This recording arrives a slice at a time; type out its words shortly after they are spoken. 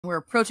We're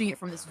approaching it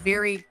from this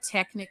very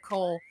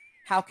technical,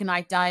 how can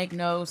I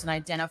diagnose and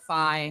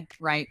identify,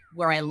 right,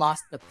 where I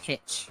lost the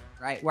pitch,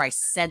 right, where I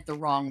said the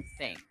wrong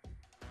thing.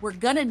 We're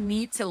going to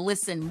need to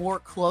listen more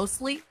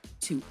closely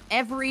to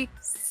every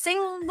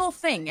single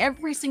thing,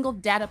 every single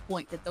data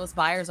point that those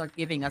buyers are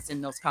giving us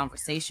in those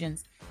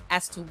conversations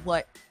as to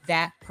what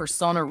that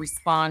persona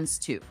responds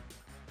to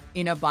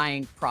in a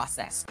buying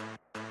process.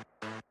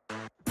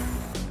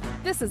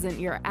 This isn't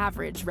your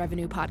average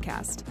revenue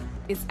podcast.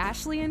 It's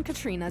Ashley and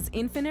Katrina's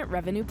Infinite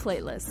Revenue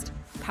Playlist,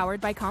 powered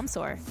by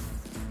Comsor.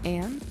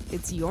 And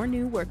it's your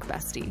new work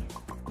bestie.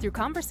 Through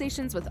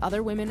conversations with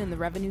other women in the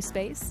revenue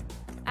space,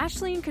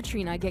 Ashley and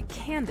Katrina get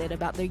candid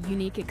about their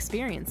unique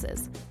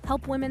experiences,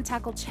 help women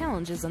tackle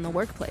challenges in the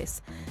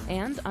workplace,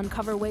 and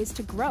uncover ways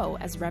to grow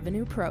as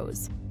revenue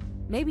pros.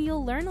 Maybe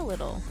you'll learn a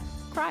little,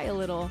 cry a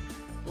little,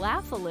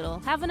 laugh a little,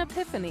 have an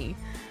epiphany,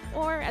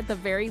 or at the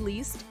very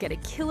least, get a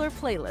killer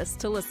playlist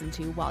to listen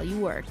to while you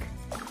work.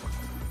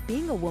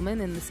 Being a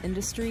woman in this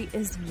industry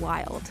is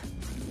wild.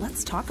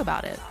 Let's talk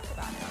about it.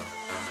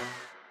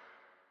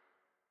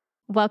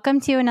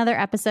 Welcome to another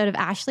episode of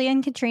Ashley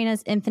and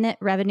Katrina's Infinite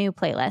Revenue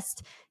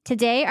Playlist.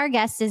 Today, our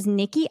guest is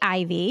Nikki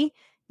Ivey.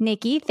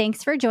 Nikki,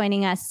 thanks for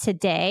joining us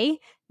today.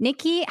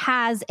 Nikki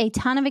has a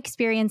ton of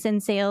experience in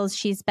sales.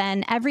 She's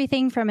been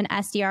everything from an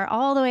SDR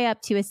all the way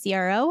up to a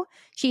CRO.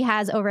 She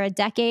has over a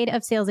decade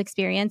of sales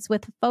experience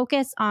with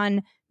focus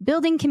on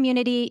building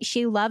community.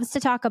 She loves to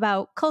talk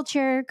about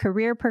culture,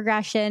 career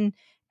progression,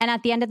 and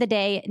at the end of the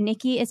day,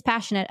 Nikki is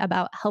passionate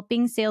about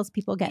helping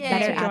salespeople get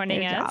better at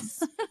their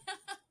jobs.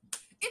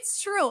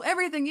 It's true.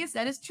 Everything you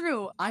said is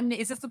true.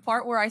 Is this the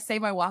part where I say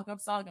my walk-up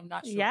song? I'm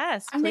not sure.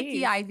 Yes, I'm please.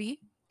 Nikki Ivey,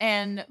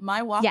 and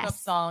my walk-up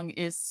song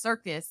is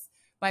Circus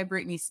by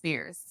Britney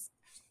Spears.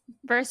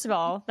 First of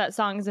all, that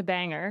song is a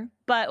banger,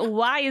 but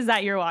why is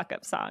that your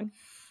walk-up song?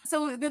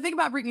 So the thing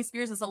about Britney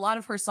Spears is a lot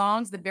of her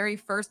songs, the very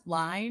first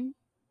line,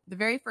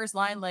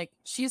 like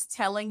she's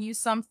telling you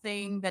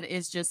something that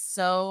is just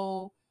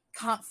so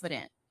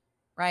confident,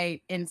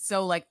 right? And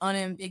so like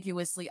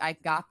unambiguously, I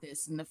got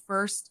this. And the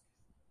first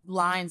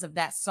lines of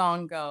that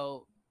song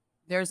go,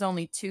 there's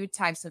only two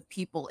types of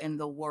people in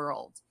the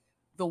world,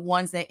 the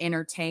ones that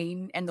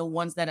entertain and the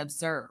ones that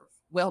observe.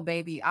 Well,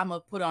 baby, I'm a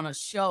put on a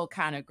show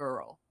kind of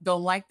girl.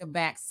 Don't like the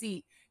back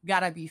seat.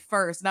 Gotta be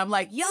first. And I'm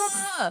like,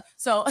 yeah.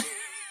 So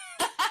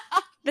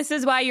this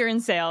is why you're in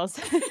sales.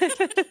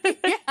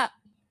 Yeah.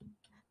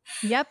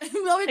 Yep.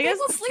 Well, I mean,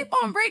 people sleep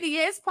on Britney.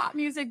 Yeah, it's pop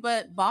music,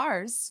 but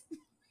bars.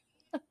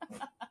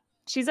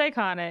 She's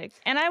iconic.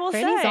 And I will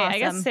say, Britney's I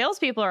guess awesome.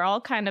 salespeople are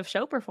all kind of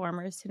show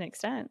performers to an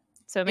extent.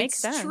 So it makes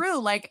sense. It's true.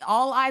 Like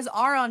all eyes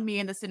are on me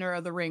in the center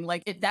of the ring.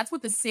 Like that's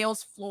what the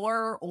sales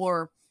floor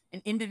or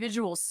an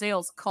individual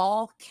sales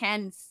call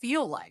can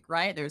feel like,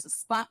 right? There's a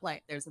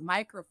spotlight, there's a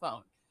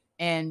microphone,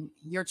 and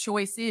your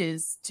choice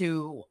is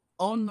to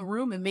own the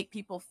room and make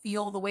people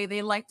feel the way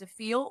they like to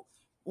feel,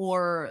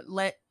 or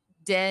let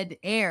dead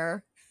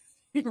air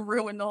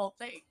ruin the whole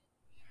thing.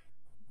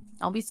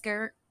 I'll be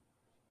scared.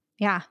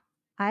 Yeah,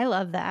 I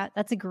love that.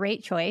 That's a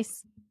great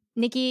choice.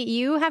 Nikki,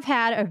 you have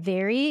had a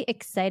very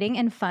exciting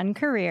and fun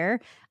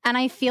career, and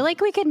I feel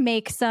like we could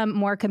make some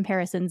more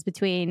comparisons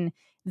between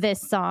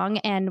this song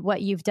and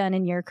what you've done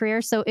in your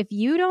career. So if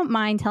you don't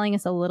mind telling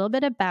us a little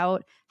bit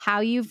about how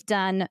you've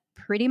done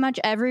pretty much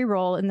every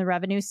role in the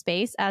revenue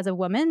space as a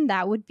woman,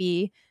 that would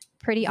be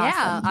pretty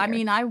awesome. Yeah, I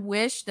mean, I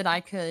wish that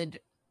I could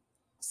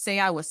say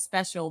I was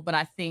special, but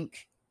I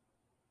think,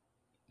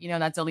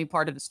 that's only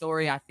part of the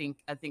story. I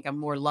think I'm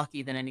more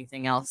lucky than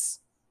anything else,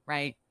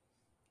 right?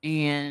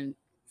 And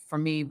for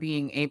me,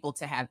 being able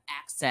to have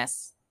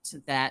access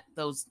to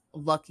those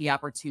lucky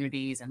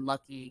opportunities and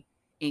lucky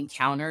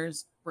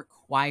encounters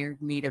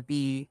required me to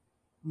be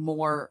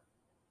more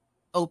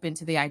open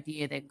to the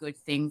idea that good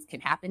things can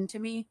happen to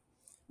me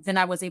than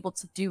I was able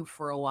to do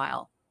for a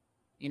while,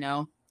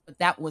 But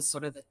that was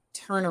sort of the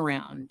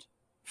turnaround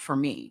for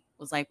me.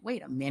 It was like,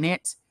 wait a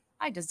minute,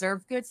 I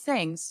deserve good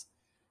things.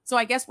 So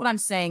I guess what I'm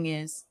saying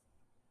is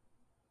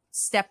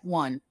step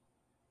one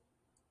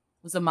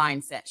was a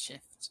mindset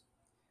shift.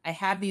 I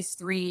have these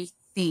three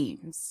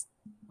themes,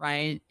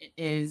 right? It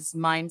is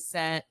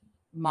mindset,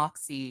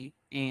 Moxie,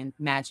 and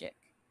magic.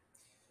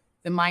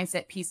 The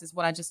mindset piece is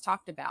what I just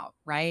talked about,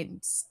 right?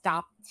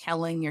 Stop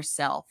telling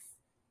yourself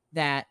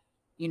that,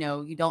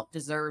 you don't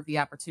deserve the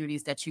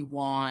opportunities that you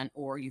want,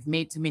 or you've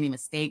made too many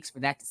mistakes for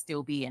that to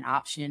still be an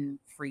option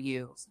for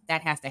you. So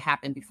that has to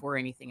happen before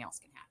anything else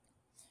can happen.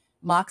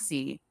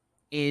 Moxie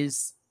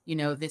is,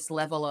 this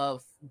level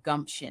of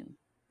gumption,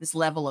 this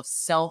level of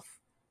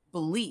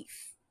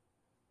self-belief,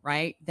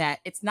 right? That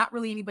it's not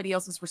really anybody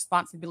else's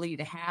responsibility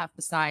to have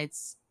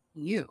besides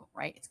you,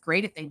 right? It's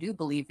great if they do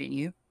believe in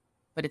you,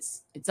 but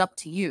it's up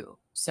to you.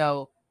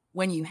 So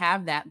when you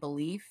have that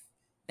belief,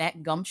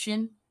 that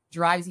gumption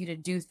drives you to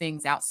do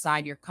things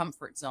outside your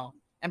comfort zone.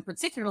 And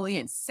particularly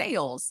in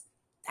sales,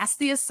 that's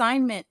the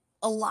assignment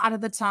a lot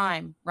of the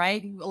time,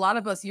 right? A lot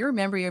of us, you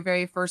remember your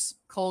very first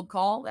cold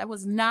call. That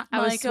was not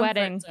my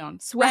comfort zone.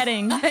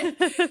 Sweating.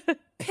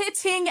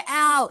 Pitting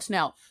out.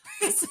 No,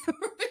 it's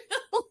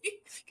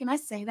really Can I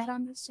say that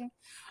on this show?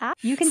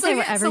 You can say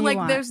whatever you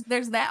want.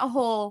 There's that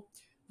whole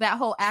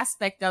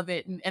aspect of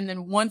it. And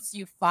then once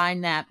you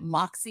find that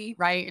Moxie,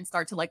 right, and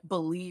start to like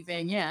believe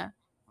in, yeah,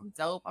 I'm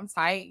dope, I'm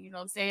tight, you know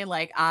what I'm saying?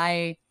 Like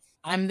I'm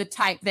the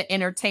type that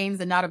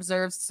entertains and not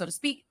observes, so to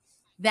speak.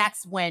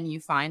 That's when you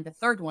find the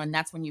third one.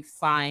 That's when you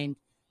find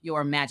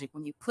your magic.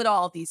 When you put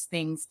all these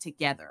things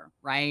together,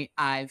 right?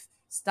 I've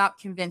stopped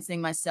convincing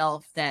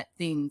myself that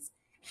things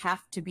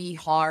have to be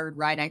hard,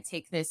 right? I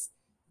take this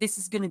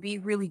is going to be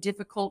really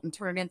difficult and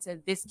turn it into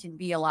this can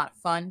be a lot of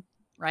fun,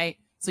 right?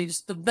 So you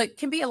just, the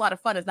can be a lot of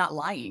fun is not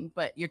lying,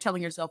 but you're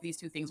telling yourself these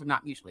two things are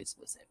not mutually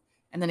exclusive.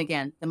 And then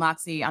again, the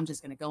Moxie, I'm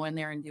just going to go in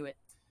there and do it.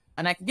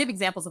 And I can give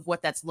examples of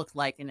what that's looked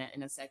like in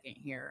a second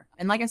here.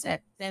 And like I said,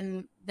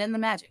 then the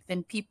magic,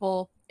 then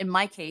people, in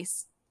my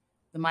case,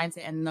 the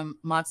mindset and the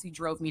Moxie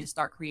drove me to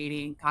start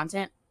creating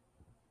content.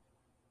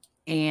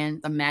 And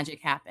the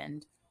magic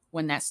happened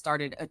when that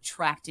started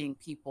attracting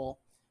people,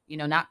 you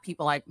know, not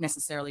people I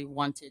necessarily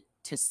wanted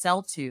to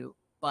sell to,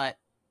 but,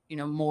 you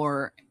know,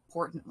 more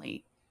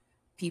importantly,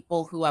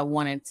 people who I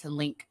wanted to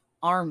link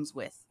arms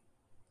with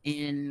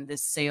in the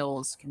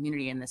sales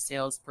community, in the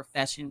sales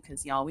profession.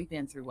 Because y'all, we've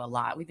been through a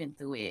lot. We've been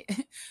through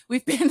it.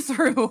 We've been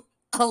through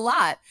a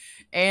lot.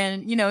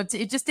 And, you know,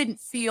 it just didn't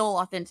feel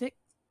authentic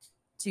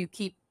to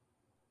keep,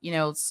 you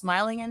know,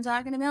 smiling and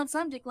talking about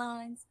subject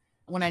lines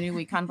when I knew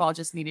we kind of all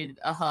just needed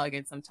a hug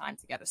and some time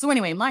together. So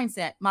anyway,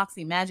 mindset,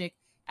 Moxie, magic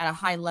at a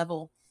high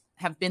level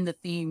have been the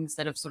themes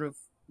that have sort of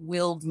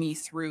willed me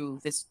through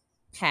this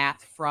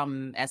path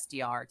from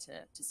SDR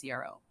to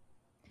CRO.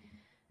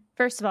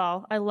 First of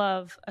all, I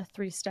love a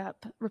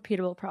 3-step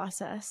repeatable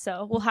process.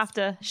 So we'll have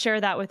to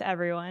share that with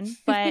everyone.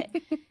 But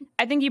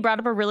I think you brought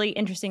up a really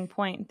interesting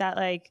point that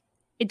like,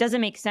 it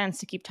doesn't make sense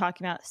to keep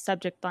talking about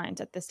subject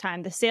lines at this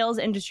time. The sales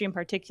industry in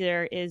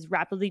particular is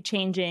rapidly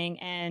changing,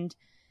 and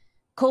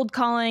cold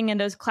calling and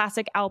those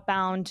classic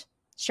outbound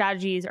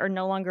strategies are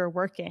no longer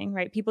working,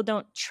 right? People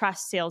don't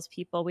trust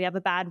salespeople. We have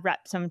a bad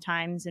rep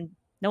sometimes and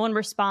no one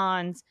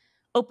responds.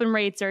 Open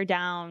rates are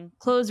down,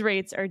 close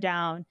rates are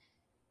down.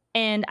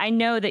 And I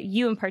know that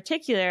you in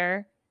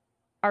particular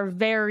are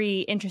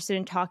very interested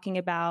in talking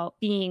about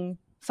being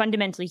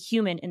fundamentally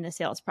human in the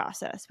sales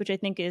process, which I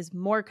think is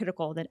more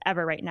critical than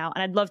ever right now.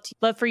 And I'd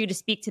love for you to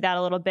speak to that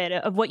a little bit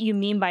of what you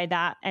mean by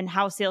that and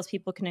how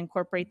salespeople can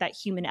incorporate that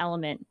human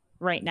element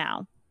right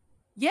now.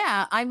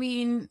 Yeah, I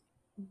mean,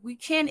 we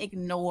can't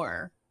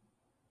ignore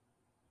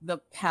the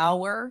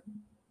power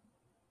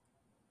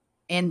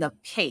and the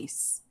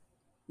pace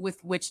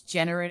with which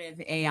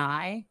generative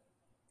AI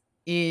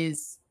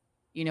is,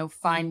 you know,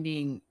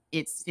 finding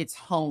its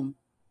home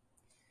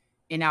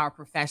in our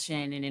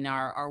profession and in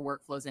our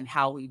workflows and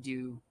how we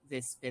do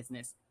this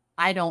business.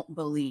 I don't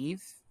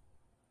believe,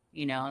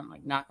 you know, I'm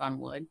like, knock on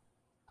wood,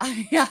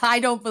 I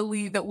don't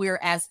believe that we're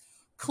as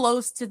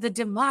close to the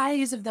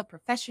demise of the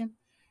profession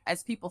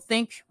as people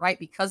think, right?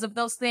 Because of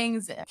those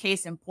things.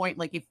 Case in point,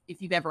 like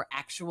if you've ever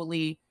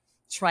actually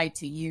tried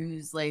to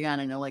use, like, I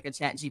don't know, like a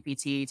chat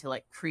GPT to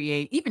like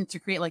create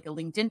like a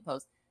LinkedIn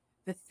post,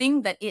 the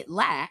thing that it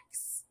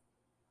lacks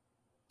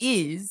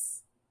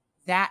is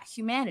that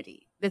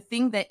humanity. The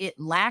thing that it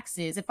lacks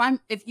is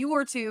if you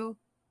were to,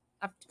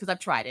 because I've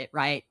tried it,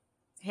 right?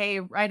 Hey,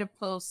 write a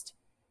post,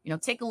 you know,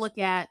 take a look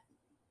at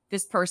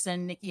this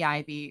person, Nikki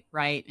Ivey,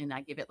 right? And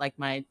I give it like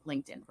my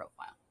LinkedIn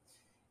profile.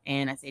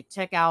 And I say,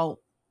 check out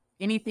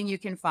anything you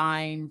can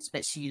find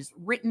that she's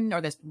written or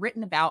that's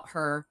written about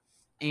her,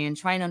 and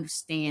try and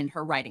understand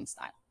her writing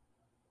style,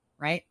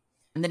 right?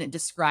 And then it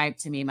described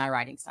to me my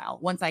writing style.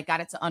 Once I got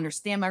it to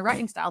understand my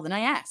writing style, then I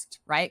asked,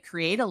 right?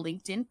 Create a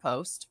LinkedIn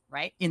post,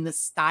 right? In the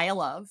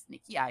style of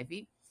Nikki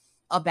Ivey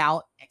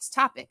about X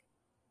topic.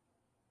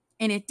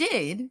 And it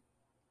did,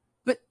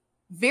 but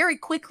very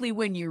quickly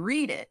when you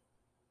read it,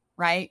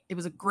 right? It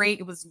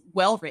was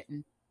well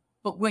written,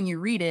 but when you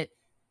read it,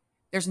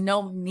 there's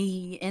no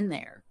me in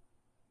there.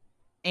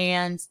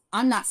 And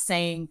I'm not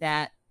saying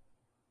that,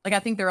 like, I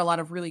think there are a lot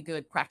of really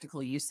good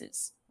practical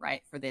uses,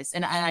 right, for this.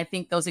 And I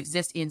think those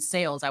exist in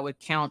sales. I would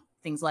count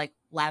things like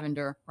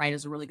Lavender, right,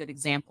 as a really good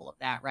example of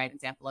that, right?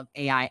 Example of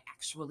AI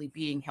actually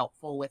being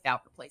helpful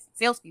without replacing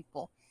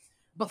salespeople.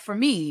 But for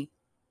me,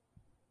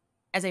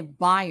 as a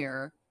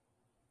buyer,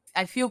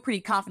 I feel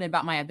pretty confident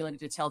about my ability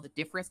to tell the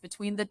difference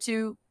between the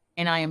two.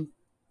 And I am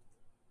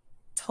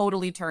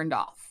totally turned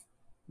off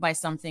by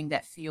something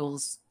that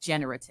feels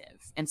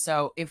generative. And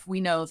so if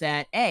we know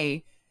that,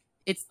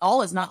 it's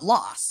all is not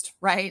lost,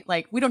 right?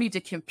 Like, we don't need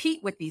to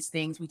compete with these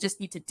things. We just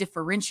need to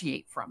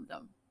differentiate from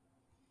them.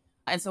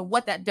 And so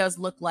what that does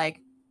look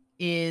like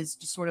is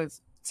just sort of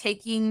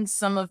taking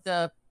some of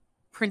the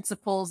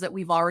principles that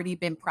we've already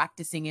been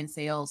practicing in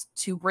sales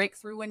to break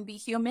through and be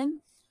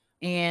human,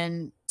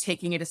 and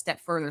taking it a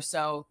step further.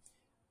 So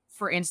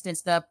for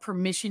instance, the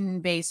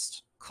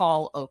permission-based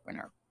call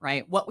opener,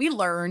 right? What we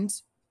learned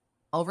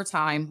over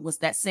time was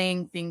that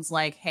saying things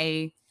like,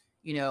 hey,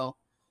 you know,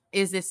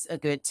 is this a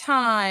good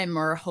time,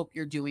 or hope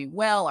you're doing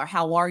well, or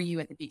how are you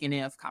at the beginning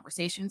of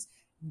conversations,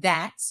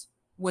 that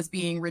was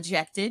being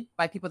rejected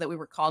by people that we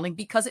were calling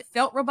because it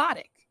felt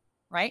robotic.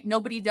 right?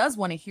 Nobody does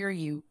want to hear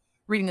you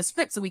reading a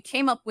script. So we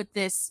came up with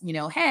this,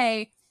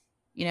 hey,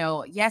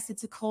 yes,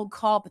 it's a cold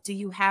call, but do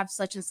you have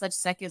such and such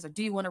seconds, or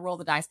do you want to roll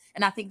the dice?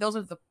 And I think those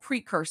are the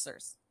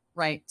precursors,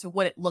 right, to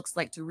what it looks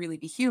like to really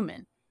be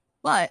human.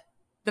 But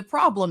the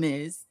problem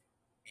is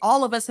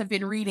all of us have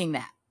been reading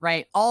that,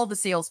 right? All the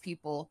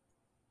salespeople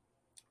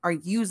are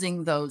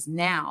using those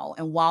now.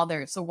 And while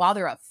they're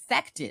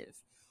effective,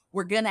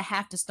 we're going to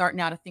have to start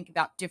now to think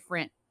about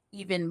different,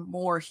 even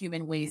more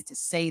human ways to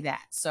say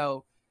that.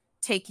 So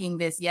taking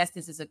this, yes,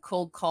 this is a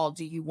cold call.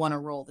 Do you want to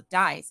roll the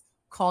dice?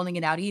 Calling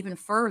it out even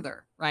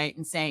further, right?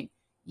 And saying,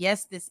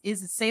 yes, this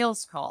is a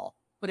sales call,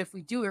 but if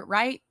we do it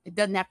right, it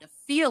doesn't have to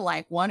feel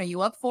like one. Are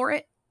you up for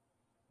it?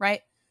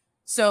 Right?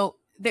 So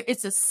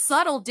it's a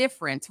subtle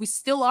difference. We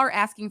still are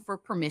asking for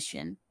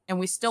permission, and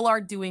we still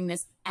are doing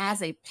this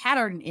as a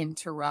pattern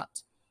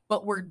interrupt,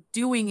 but we're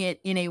doing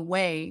it in a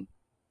way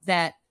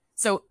that,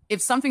 so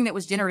if something that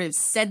was generative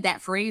said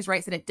that phrase,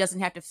 right, said it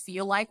doesn't have to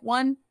feel like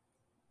one,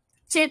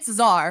 chances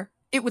are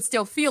it would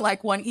still feel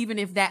like one, even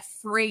if that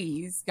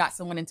phrase got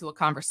someone into a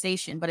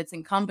conversation. But it's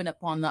incumbent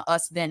upon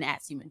us then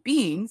as human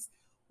beings,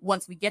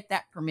 once we get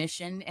that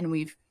permission and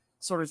we've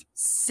sort of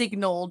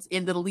signaled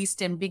in the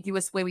least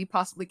ambiguous way we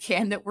possibly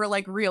can that we're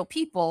like real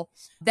people,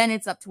 then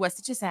it's up to us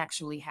to just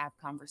actually have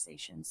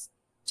conversations,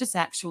 just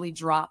actually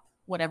drop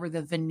whatever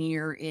the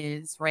veneer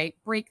is, right?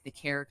 Break the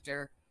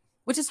character,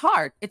 which is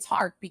hard. It's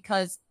hard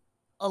because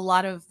a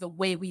lot of the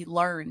way we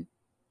learn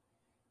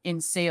in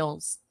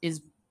sales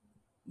is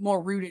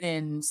more rooted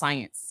in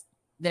science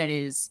than it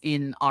is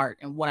in art.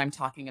 And what I'm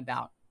talking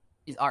about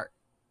is art.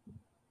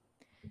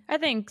 I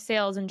think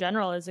sales in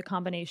general is a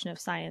combination of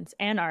science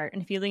and art.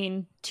 And if you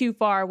lean too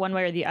far one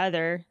way or the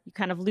other, you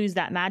kind of lose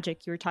that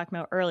magic you were talking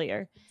about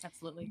earlier.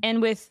 Absolutely.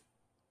 And with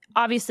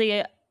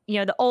obviously,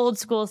 the old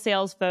school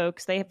sales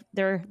folks,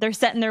 they're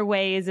set in their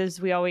ways,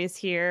 as we always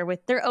hear,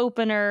 with their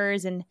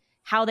openers and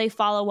how they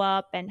follow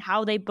up and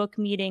how they book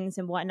meetings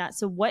and whatnot.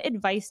 So what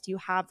advice do you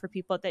have for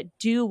people that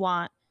do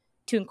want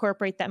to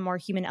incorporate that more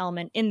human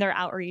element in their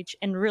outreach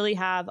and really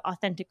have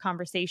authentic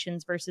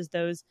conversations versus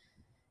those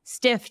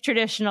stiff,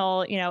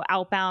 traditional,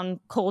 outbound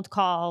cold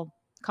call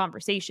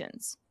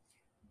conversations?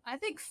 I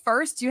think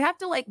first you have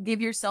to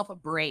give yourself a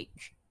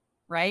break,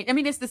 right? I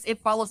mean, it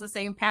follows the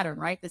same pattern,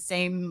 right? The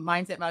same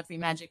mindset, Moxie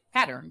magic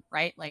pattern,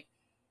 right? Like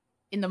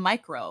in the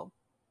micro,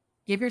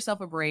 give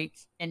yourself a break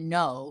and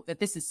know that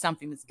this is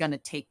something that's going to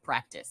take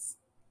practice.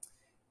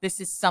 This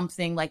is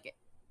something like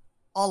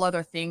all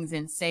other things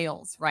in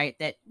sales, right?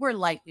 That we're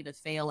likely to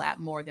fail at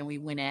more than we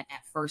win at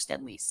first,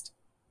 at least.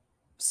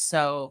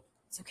 So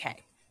it's okay.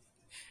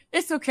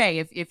 It's okay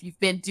if you've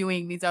been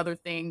doing these other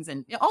things,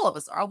 and all of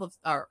us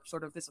are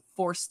sort of this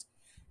forced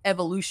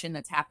evolution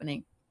that's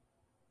happening.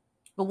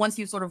 But once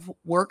you've sort of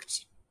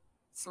worked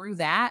through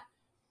that,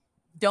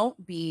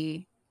 don't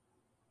be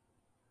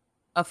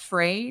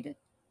afraid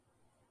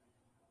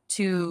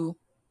to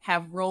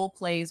have role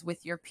plays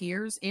with your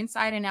peers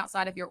inside and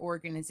outside of your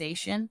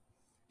organization,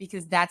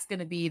 because that's going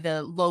to be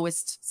the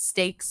lowest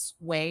stakes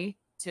way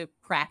to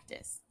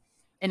practice.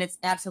 And it's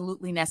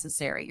absolutely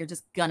necessary. You're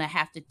just going to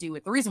have to do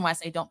it. The reason why I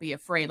say don't be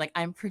afraid,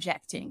 I'm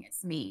projecting,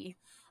 it's me.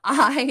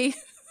 I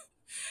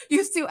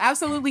used to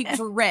absolutely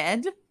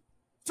dread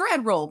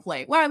role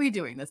play. Why are we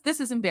doing this? This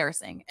is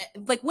embarrassing.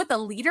 With a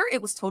leader,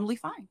 it was totally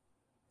fine.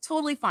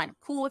 Totally fine. I'm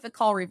cool with a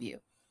call review.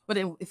 But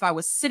if I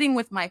was sitting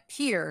with my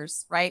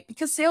peers, right,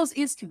 because sales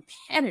is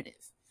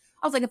competitive,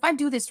 I was like, if I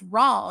do this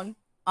wrong,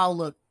 I'll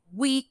look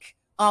weak,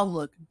 I'll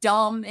look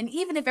dumb. And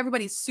even if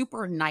everybody's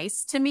super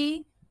nice to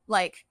me,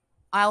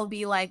 I'll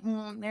be like,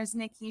 there's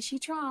Nikki, she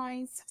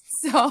tries.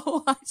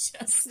 So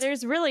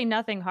there's really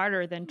nothing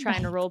harder than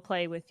trying to role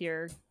play with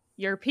your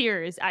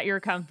peers at your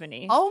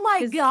company. Oh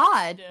my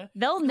God.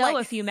 They'll know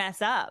if you mess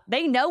up.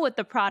 They know what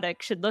the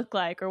product should look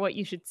like or what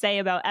you should say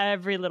about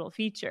every little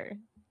feature.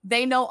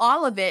 They know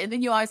all of it. And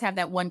then you always have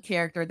that one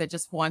character that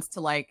just wants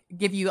to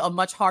give you a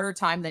much harder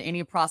time than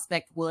any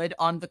prospect would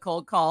on the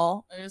cold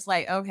call. It's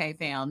like, okay,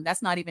 fam,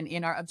 that's not even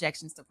in our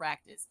objections to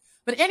practice.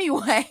 But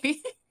anyway,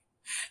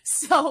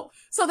 so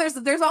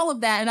there's all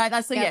of that. And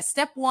I say, yes,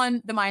 step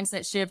one, the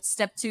mindset shift.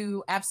 Step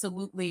two,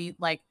 absolutely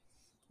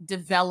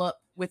develop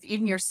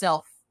within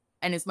yourself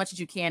and as much as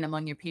you can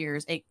among your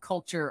peers, a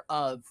culture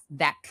of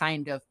that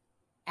kind of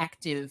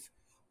active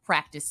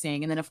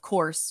practicing. And then of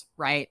course,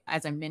 right,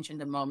 as I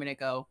mentioned a moment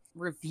ago,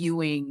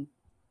 reviewing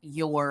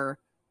your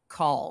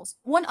calls.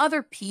 One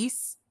other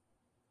piece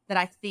that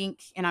I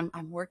think, and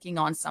I'm working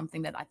on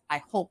something that I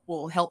hope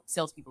will help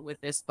salespeople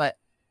with this, but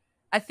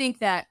I think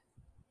that,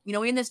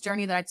 in this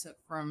journey that I took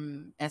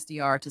from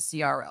SDR to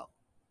CRO,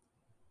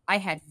 I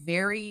had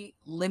very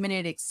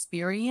limited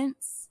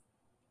experience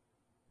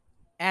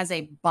as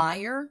a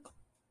buyer,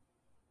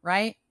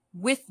 right?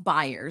 With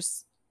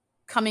buyers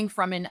coming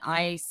from an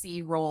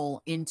IC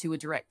role into a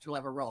director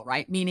level role,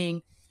 right?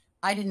 Meaning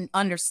I didn't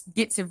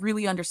get to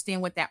really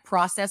understand what that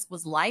process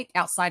was like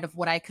outside of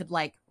what I could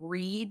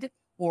read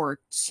or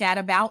chat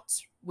about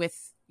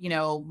with,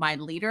 my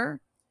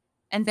leader.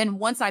 And then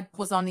once I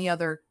was on the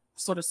other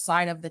sort of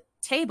side of the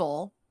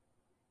table,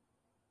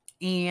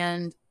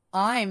 and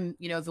I'm,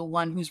 the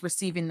one who's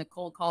receiving the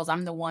cold calls.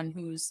 I'm the one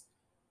who's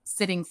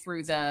sitting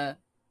through the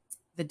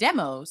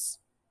demos.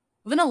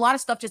 Well, then a lot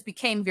of stuff just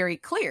became very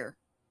clear.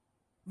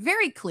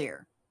 Very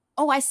clear.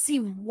 Oh, I see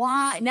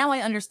why. Now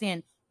I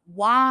understand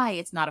why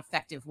it's not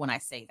effective when I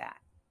say that.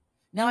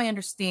 Now I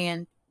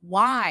understand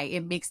why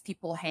it makes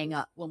people hang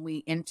up when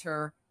we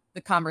enter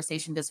the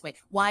conversation this way.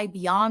 Why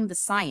beyond the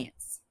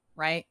science,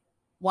 right?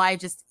 Why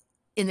just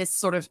in this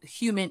sort of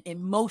human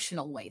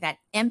emotional way. That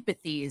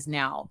empathy is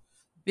now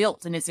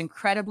built, and it's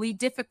incredibly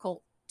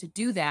difficult to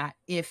do that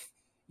if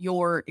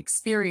your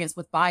experience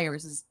with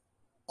buyers is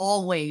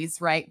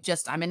always, right,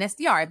 just I'm an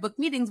SDR. I book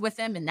meetings with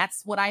them, and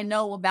that's what I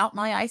know about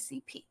my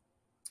ICP.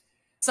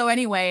 So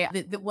anyway,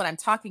 what I'm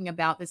talking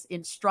about, this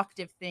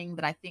instructive thing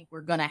that I think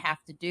we're going to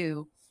have to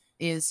do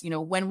is,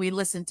 when we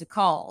listen to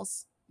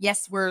calls,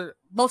 yes,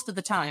 most of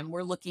the time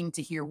we're looking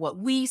to hear what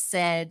we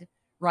said,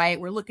 right?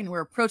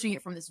 We're approaching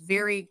it from this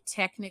very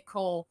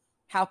technical,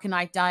 how can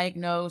I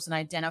diagnose and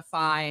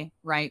identify,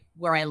 right,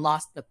 where I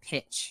lost the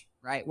pitch,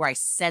 right, where I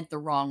said the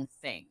wrong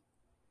thing.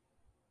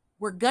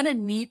 We're going to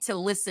need to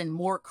listen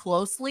more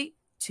closely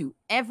to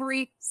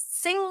every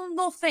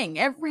single thing,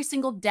 every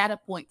single data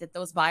point that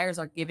those buyers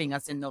are giving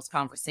us in those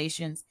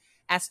conversations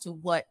as to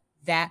what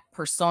that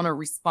persona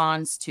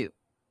responds to,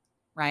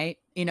 right,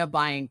 in a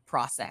buying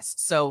process.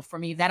 So for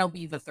me, that'll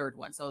be the third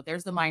one. So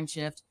there's the mind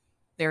shift.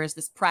 There is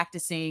this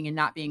practicing and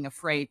not being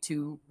afraid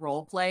to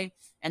role play.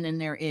 And then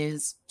there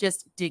is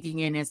just digging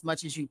in as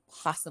much as you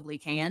possibly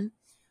can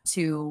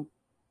to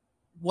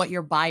what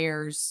your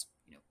buyers'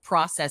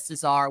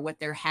 processes are, what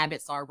their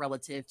habits are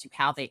relative to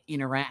how they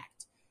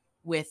interact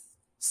with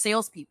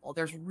salespeople.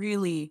 There's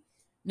really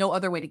no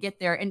other way to get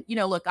there. And,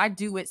 look, I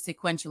do it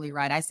sequentially,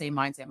 right? I say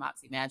mindset,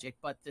 Moxie, magic.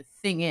 But the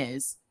thing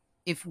is,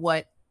 if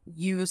what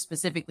you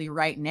specifically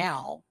right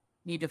now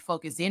need to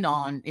focus in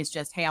on is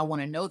just, hey, I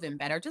want to know them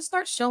better, just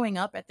start showing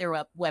up at their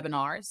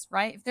webinars,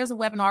 right? If there's a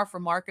webinar for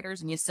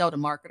marketers and you sell to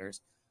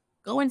marketers,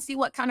 go and see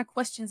what kind of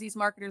questions these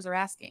marketers are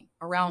asking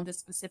around this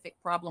specific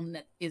problem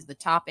that is the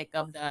topic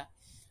of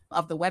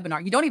the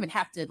webinar. You don't even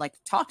have to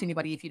talk to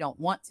anybody if you don't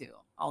want to,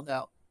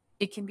 although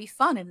it can be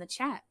fun in the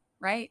chat,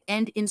 right?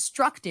 And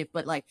instructive,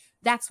 but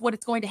that's what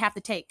it's going to have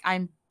to take.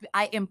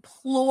 I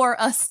implore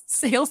us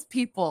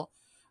salespeople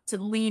to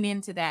lean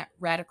into that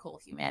radical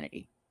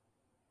humanity.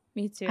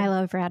 Me too. I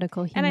love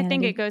radical humanity. And I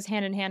think it goes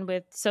hand in hand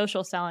with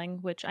social selling,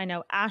 which I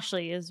know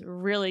Ashley is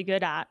really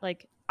good at.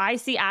 I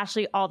see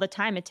Ashley all the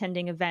time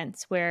attending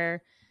events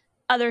where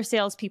other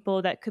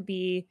salespeople that could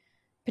be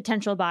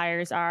potential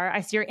buyers are.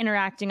 I see her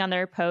interacting on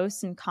their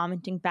posts and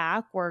commenting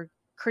back or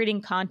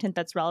creating content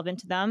that's relevant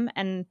to them.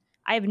 And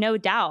I have no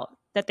doubt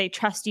that they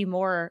trust you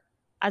more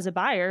as a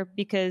buyer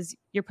because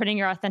you're putting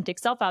your authentic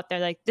self out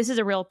there. This is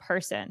a real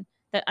person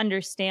that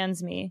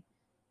understands me.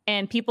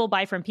 And people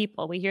buy from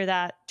people. We hear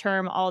that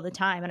term all the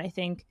time. And I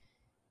think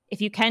if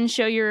you can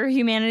show your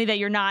humanity, that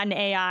you're not an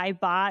AI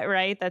bot,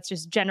 right, that's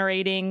just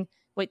generating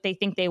what they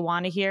think they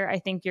want to hear, I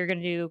think you're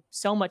going to do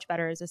so much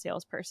better as a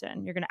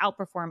salesperson. You're going to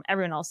outperform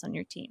everyone else on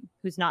your team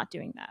who's not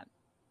doing that.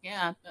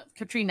 Yeah,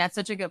 Katrine, that's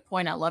such a good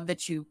point. I love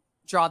that you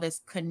draw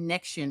this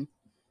connection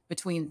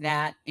between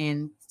that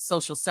and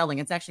social selling.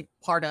 It's actually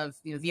part of,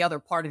 the other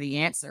part of the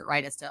answer,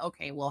 right? As to,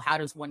 okay, well, how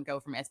does one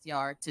go from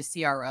SDR to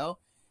CRO?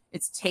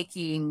 It's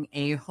taking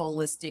a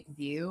holistic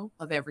view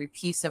of every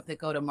piece of the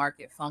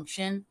go-to-market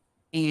function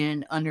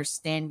and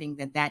understanding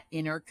that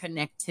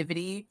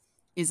interconnectivity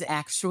is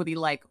actually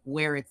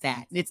where it's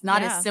at. It's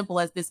not as simple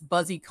as this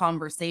buzzy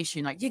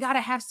conversation. You got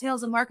to have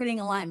sales and marketing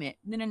alignment.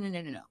 No.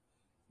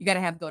 You got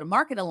to have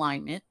go-to-market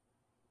alignment.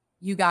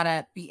 You got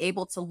to be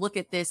able to look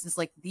at this as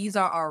these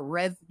are our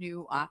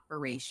revenue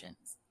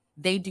operations.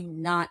 They do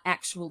not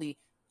actually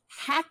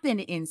happen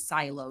in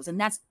silos. And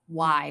that's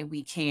why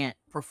we can't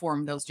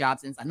perform those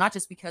jobs inside, not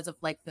just because of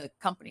the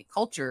company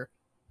culture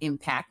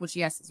impact, which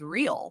yes, is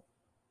real,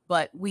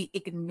 but we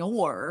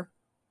ignore,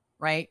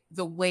 right,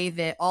 the way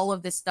that all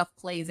of this stuff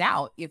plays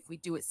out if we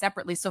do it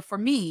separately. So for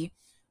me,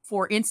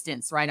 for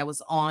instance, right, I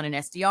was on an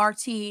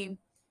SDR team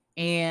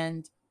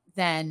and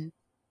then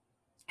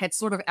had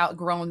sort of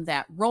outgrown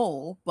that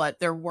role, but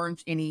there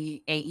weren't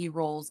any AE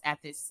roles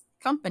at this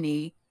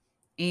company.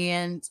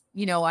 And,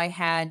 I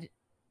had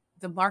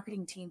the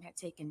marketing team had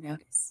taken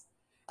notice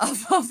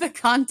of the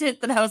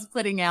content that I was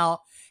putting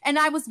out. And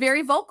I was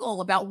very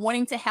vocal about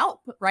wanting to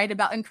help, right?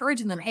 About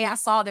encouraging them. Hey, I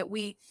saw that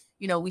we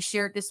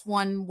shared this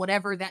one,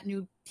 whatever, that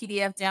new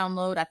PDF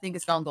download. I think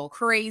it's going to go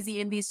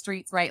crazy in these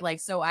streets, right?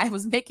 So I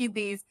was making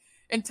these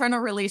internal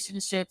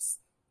relationships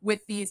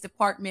with these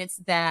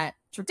departments that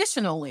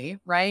traditionally,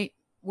 right,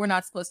 we're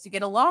not supposed to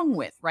get along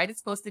with, right? It's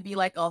supposed to be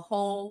a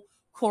whole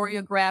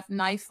choreographed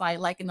knife fight,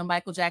 in the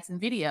Michael Jackson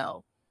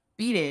video.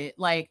 Beat it.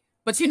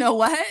 But you know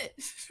what?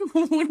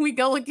 when we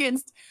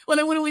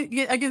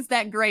get against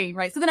that grain,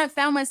 right? So then I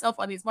found myself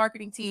on these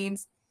marketing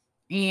teams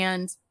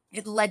and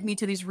it led me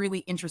to these really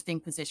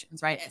interesting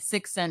positions, right? At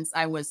 6 Sense,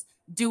 I was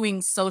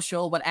doing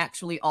social, but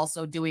actually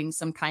also doing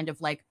some kind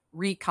of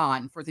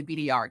recon for the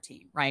BDR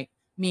team, right?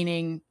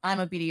 Meaning I'm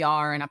a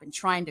BDR and I've been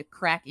trying to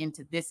crack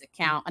into this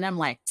account. And I'm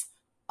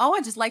oh,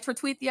 I just liked her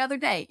tweet the other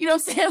day. You know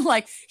what I'm saying?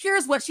 Like,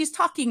 here's what she's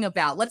talking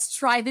about. Let's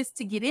try this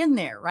to get in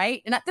there,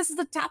 right? And this is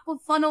the top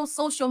of funnel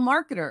social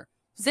marketer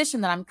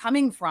position that I'm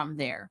coming from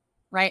there,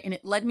 right? And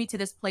it led me to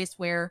this place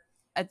where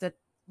at the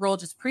role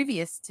just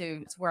previous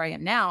to where I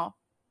am now,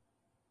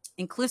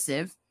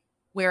 inclusive,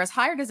 where I was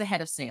hired as a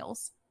head of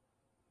sales.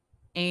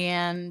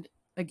 And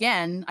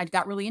again, I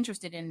got really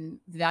interested in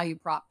the value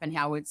prop and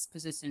how it's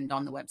positioned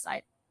on the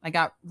website. I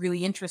got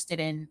really interested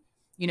in,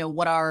 you know,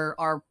 what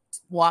our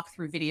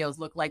walkthrough videos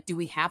look like. Do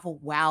we have a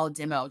wow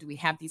demo? Do we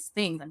have these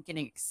things? I'm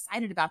getting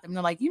excited about them. And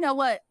they're like, you know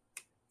what?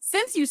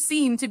 Since you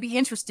seem to be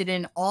interested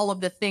in all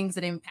of the things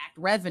that impact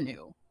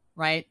revenue,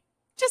 right?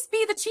 Just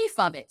be the chief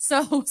of it.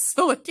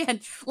 So again,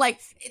 like,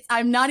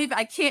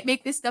 I can't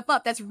make this stuff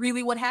up. That's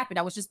really what happened.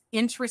 I was just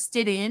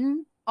interested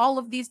in all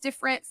of these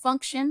different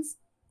functions.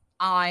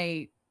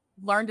 I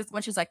learned as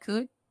much as I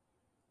could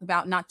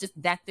about not just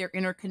that they're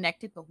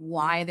interconnected, but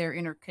why they're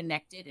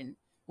interconnected and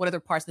what other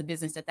parts of the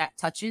business that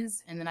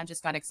touches. And then I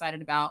just got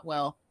excited about,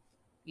 well,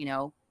 you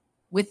know,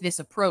 with this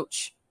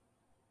approach,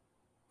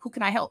 who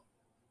can I help?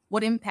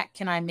 What impact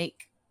can I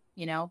make,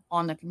 you know,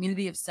 on the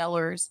community of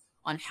sellers,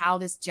 on how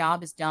this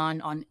job is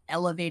done, on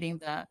elevating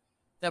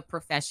the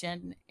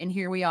profession? And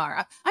here we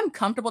are. I'm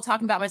comfortable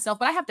talking about myself,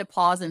 but I have to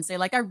pause and say,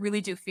 like, I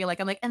really do feel like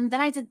I'm like, and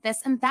then I did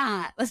this and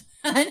that.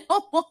 I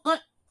don't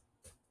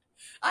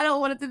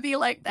want it to be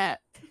like that.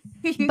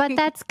 But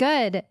that's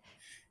good.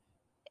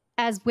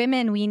 As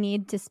women, we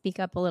need to speak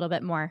up a little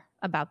bit more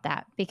about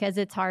that because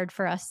it's hard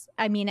for us.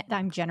 I mean,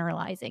 I'm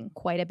generalizing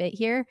quite a bit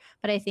here,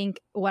 but I think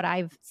what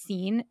I've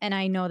seen, and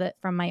I know that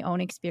from my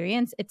own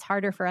experience, it's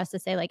harder for us to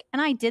say like,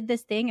 and I did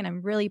this thing and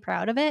I'm really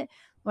proud of it.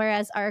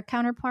 Whereas our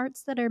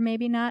counterparts that are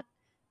maybe not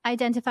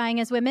identifying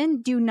as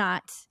women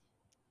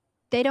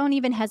they don't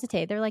even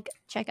hesitate. They're like,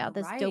 check out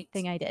this dope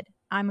thing I did.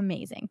 I'm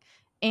amazing.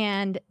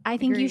 And I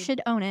think you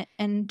should own it.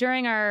 And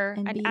during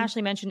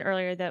Ashley mentioned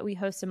earlier that we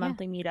host a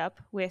monthly meetup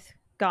with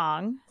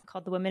Gong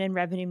called the Women in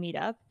Revenue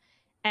Meetup.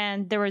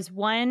 And there was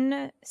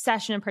one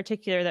session in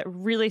particular that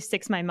really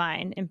sticks in my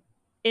mind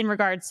in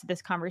regards to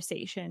this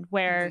conversation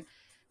where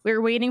we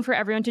were waiting for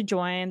everyone to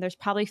join. There's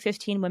probably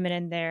 15 women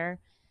in there.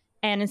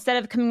 And instead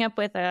of coming up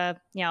with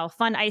a, you know,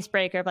 fun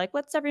icebreaker of like,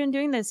 what's everyone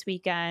doing this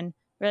weekend?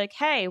 We're like,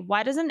 hey,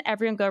 why doesn't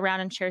everyone go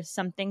around and share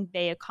something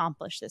they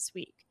accomplished this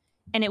week?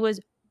 And it was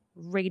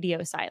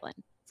radio silent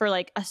for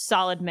like a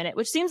solid minute,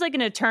 which seems like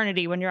an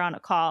eternity when you're on a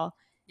call.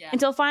 Yeah.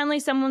 Until finally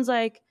someone's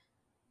like,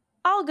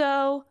 I'll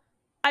go.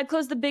 I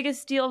closed the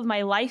biggest deal of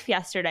my life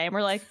yesterday. And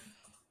we're like,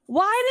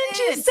 why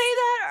didn't you say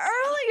that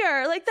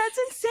earlier? Like, that's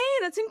insane.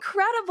 That's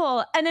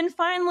incredible. And then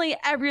finally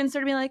everyone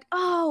started being like,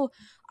 oh,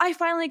 I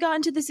finally got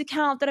into this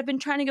account that I've been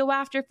trying to go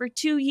after for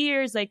 2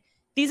 years. Like,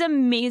 these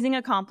amazing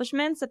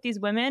accomplishments that these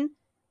women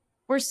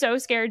were so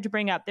scared to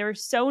bring up. They were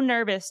so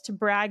nervous to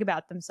brag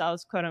about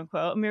themselves, quote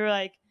unquote. And we were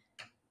like,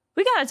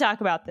 we got to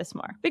talk about this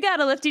more. We got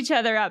to lift each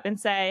other up and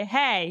say,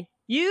 hey,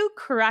 you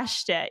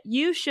crushed it.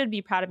 You should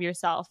be proud of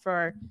yourself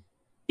for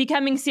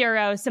becoming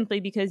CRO simply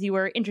because you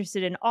were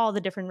interested in all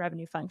the different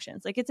revenue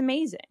functions. Like, it's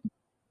amazing.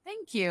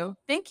 Thank you.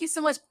 Thank you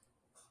so much.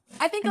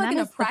 I think like in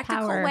a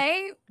practical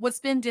way, what's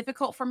been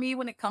difficult for me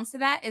when it comes to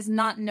that is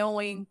not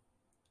knowing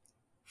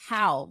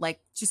how, like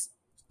just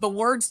the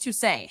words to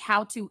say,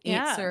 how to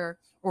answer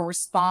or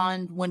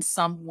respond when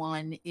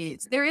someone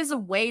is. There is a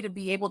way to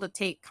be able to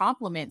take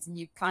compliments, and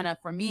you kind of,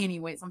 for me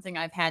anyway, something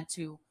I've had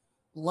to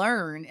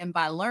learn. And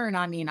by learn,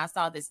 I mean, I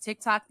saw this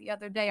TikTok the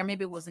other day, or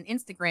maybe it was an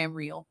Instagram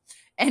reel,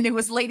 and it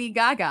was Lady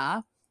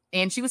Gaga.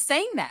 And she was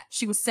saying that.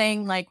 She was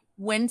saying, like,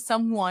 when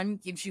someone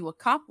gives you a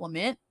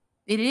compliment,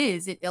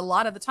 a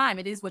lot of the time,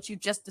 it is what you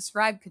just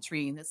described,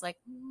 Katrine. It's like,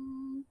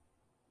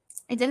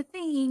 I did a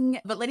thing.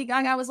 But Lady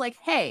Gaga was like,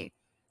 hey,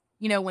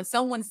 you know, when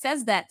someone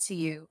says that to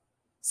you,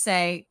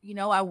 say, you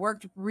know, I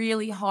worked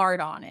really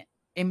hard on it.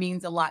 It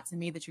means a lot to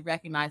me that you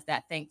recognize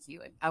that. Thank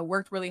you. I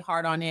worked really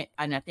hard on it,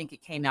 and I think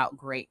it came out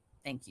great.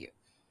 Thank you.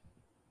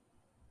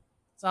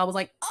 So I was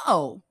like,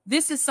 oh,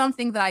 this is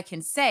something that I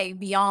can say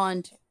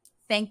beyond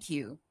thank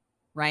you,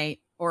 right?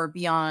 Or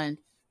beyond,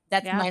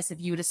 that's nice of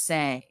you to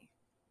say,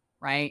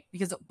 right?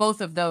 Because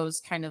both of those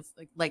kind of,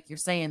 like you're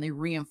saying, they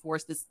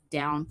reinforce this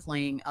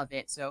downplaying of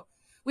it. So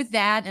with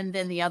that, and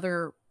then the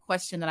other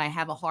question that I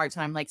have a hard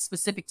time, like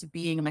specific to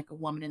being like a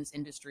woman in this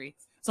industry,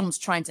 someone's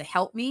trying to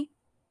help me,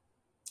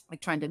 like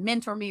trying to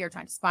mentor me or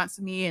trying to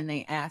sponsor me, and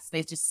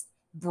they just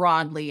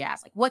broadly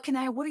ask, like, what can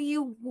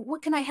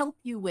I help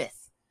you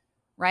with?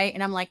 Right.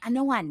 And I'm like, I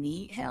know I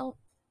need help,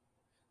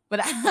 but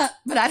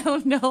I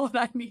don't know what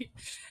I need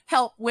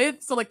help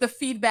with. So like the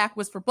feedback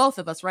was for both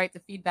of us, right?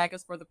 The feedback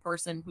is for the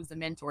person who's the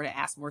mentor to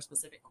ask more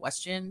specific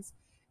questions,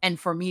 and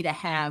for me to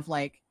have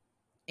like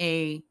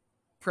a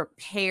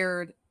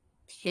prepared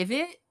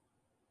pivot,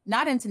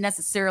 not into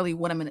necessarily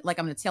what I'm going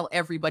to tell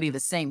everybody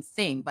the same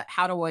thing, but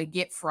how do I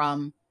get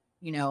from,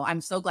 you know, I'm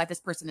so glad this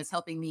person is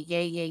helping me.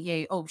 Yay, yay,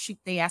 yay. Oh, shoot,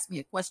 they asked me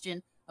a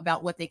question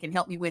about what they can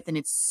help me with. And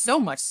it's so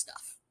much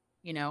stuff,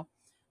 you know?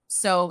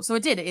 So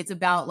it's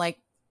about like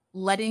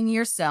letting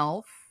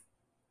yourself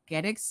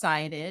get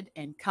excited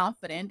and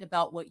confident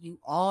about what you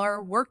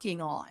are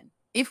working on.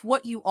 If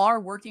what you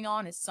are working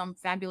on is some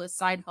fabulous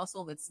side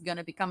hustle that's going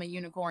to become a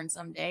unicorn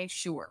someday,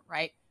 sure,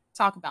 right?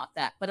 Talk about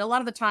that. But a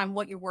lot of the time,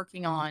 what you're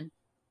working on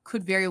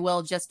could very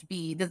well just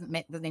be, doesn't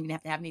even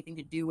have to have anything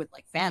to do with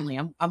like family.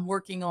 I'm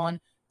working on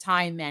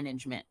time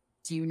management.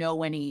 Do you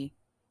know any,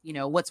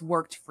 what's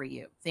worked for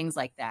you? Things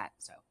like that.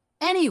 So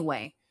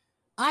anyway,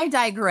 I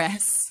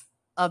digress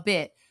a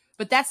bit,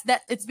 but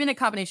it's been a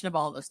combination of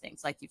all of those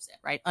things, like you've said,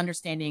 right?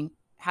 Understanding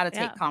how to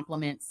take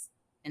compliments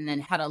and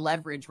then how to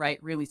leverage,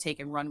 right? Really take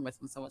and run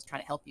with when someone's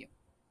trying to help you.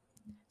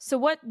 So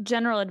what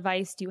general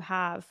advice do you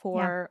have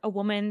for a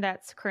woman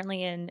that's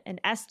currently in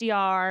an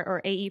SDR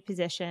or AE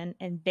position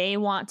and they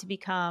want to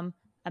become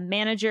a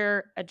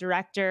manager, a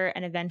director,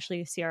 and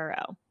eventually a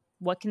CRO?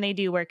 What can they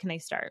do? Where can they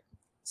start?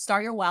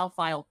 Start your WOW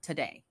file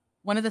today.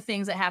 One of the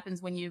things that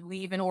happens when you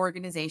leave an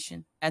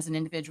organization as an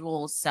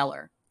individual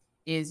seller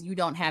is you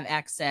don't have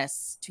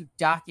access to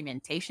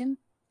documentation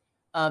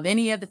of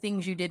any of the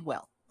things you did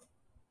well.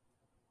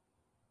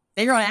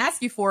 They're going to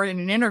ask you for it in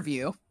an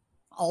interview,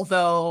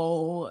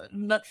 although,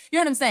 you know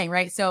what I'm saying,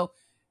 right? So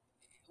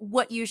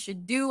what you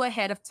should do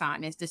ahead of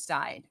time is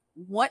decide,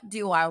 what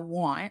do I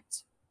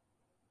want,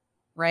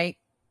 right,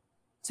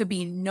 to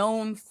be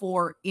known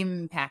for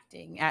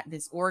impacting at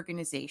this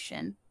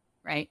organization,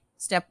 right?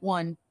 Step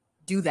one,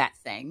 do that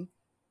thing.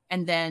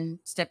 And then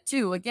step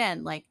two,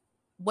 again, like,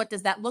 what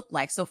does that look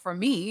like? So for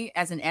me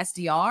as an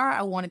SDR,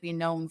 I want to be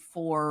known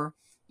for,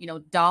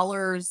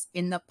 dollars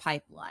in the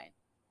pipeline.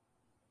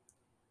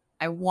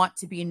 I want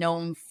to be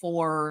known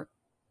for,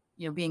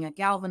 being a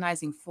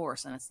galvanizing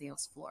force on a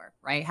sales floor,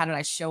 right? How did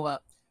I show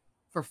up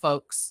for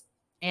folks?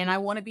 And I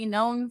want to be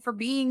known for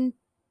being,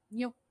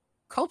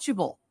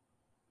 coachable,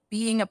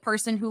 being a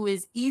person who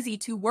is easy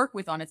to work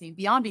with on a team,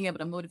 beyond being able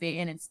to motivate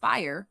and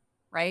inspire,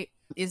 right?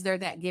 Is there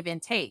that give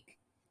and take?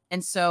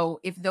 And so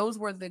if those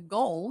were the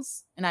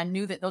goals, and I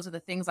knew that those are the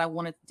things I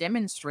wanted to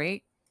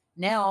demonstrate,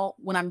 now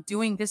when I'm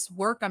doing this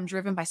work, I'm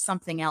driven by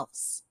something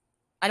else.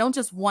 I don't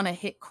just want to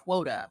hit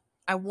quota.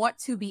 I want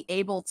to be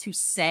able to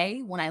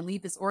say when I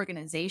leave this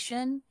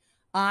organization,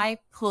 I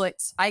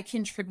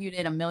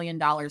contributed $1 million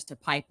to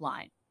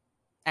pipeline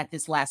at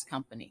this last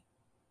company,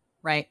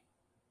 right?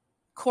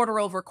 Quarter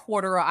over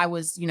quarter, I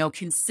was,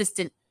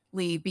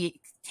 consistently be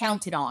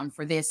counted on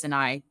for this, and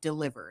I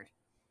delivered.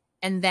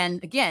 And then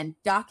again,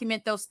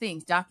 document those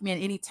things.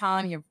 Document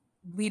anytime your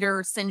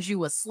leader sends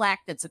you a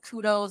Slack that's a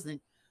kudos and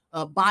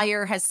a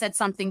buyer has said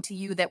something to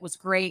you that was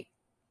great.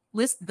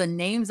 List the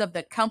names of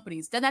the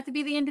companies. Doesn't have to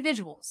be the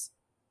individuals.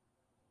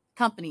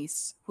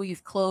 Companies who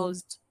you've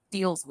closed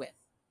deals with.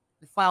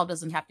 The file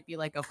doesn't have to be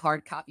like a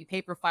hard copy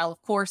paper file,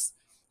 of course,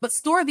 but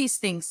store these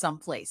things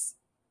someplace.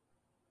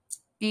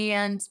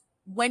 And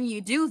when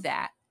you do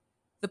that,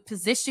 the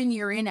position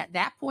you're in at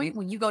that point,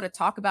 when you go to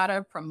talk about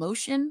a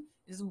promotion,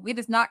 it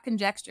is not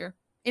conjecture.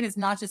 It is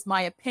not just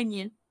my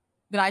opinion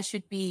that I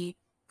should be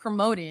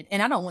promoted.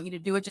 And I don't want you to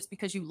do it just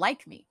because you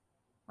like me,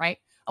 right?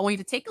 I want you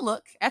to take a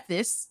look at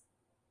this,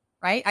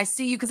 right? I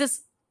see you, because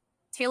it's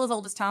tale as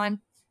old as time.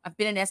 I've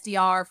been an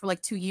SDR for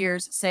like 2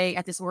 years, say,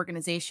 at this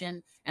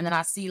organization. And then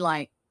I see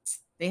like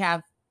they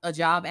have a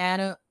job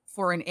ad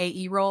for an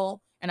AE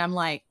role. And I'm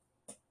like,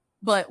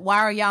 but why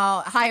are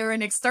y'all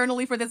hiring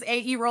externally for this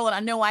AE role? And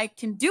I know I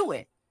can do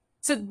it.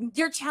 So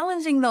you're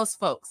challenging those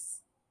folks.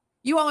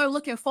 You all are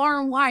looking far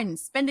and wide and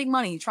spending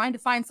money trying to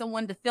find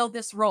someone to fill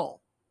this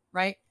role,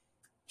 right?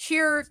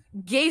 Here,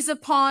 gaze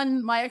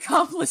upon my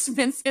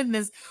accomplishments in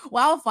this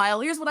WOW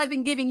file. Here's what I've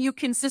been giving you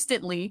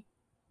consistently,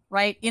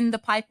 right, in the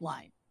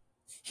pipeline.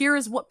 Here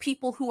is what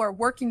people who are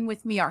working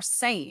with me are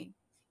saying.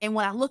 And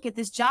when I look at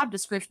this job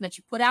description that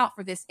you put out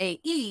for this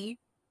AE,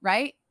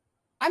 right,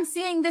 I'm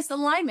seeing this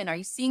alignment. Are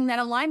you seeing that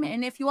alignment?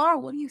 And if you are,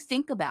 what do you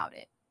think about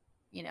it?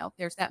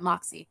 There's that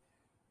Moxie.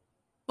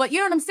 But you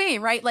know what I'm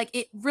saying, right? Like,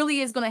 it really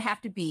is going to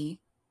have to be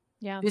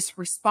this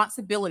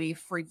responsibility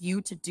for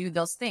you to do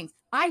those things.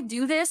 I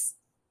do this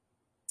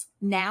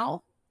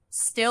now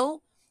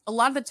still. A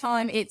lot of the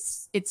time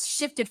it's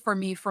shifted for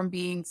me from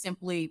being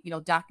simply,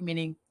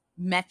 documenting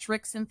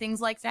metrics and things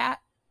like that,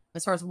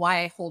 as far as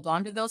why I hold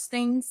on to those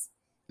things.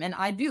 And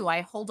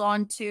I hold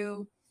on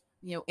to,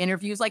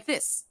 interviews like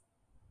this,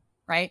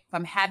 right? If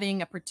I'm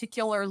having a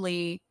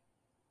particularly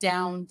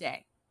down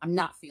day, I'm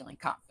not feeling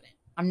confident,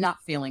 I'm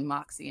not feeling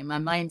Moxie, and my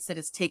mindset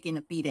is taking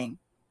a beating,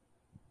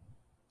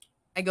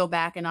 I go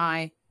back and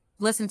I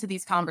listen to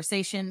these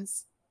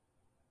conversations.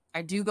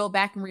 I do go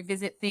back and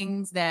revisit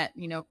things that,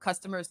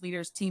 customers,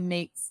 leaders,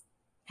 teammates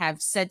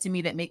have said to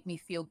me that make me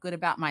feel good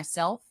about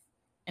myself.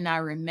 And I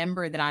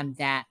remember that I'm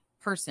that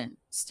person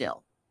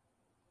still,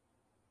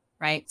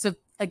 right? So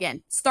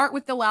again, start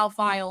with the WOW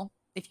file.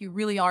 If you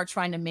really are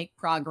trying to make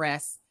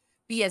progress,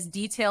 be as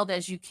detailed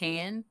as you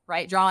can,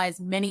 right? Draw as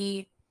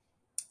many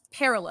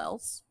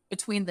parallels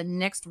between the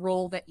next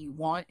role that you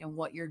want and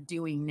what you're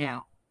doing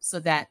now, so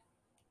that,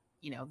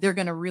 they're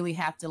going to really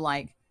have to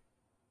like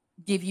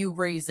give you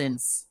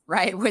reasons,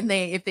 right?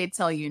 If they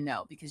tell you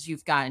no, because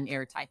you've got an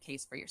airtight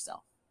case for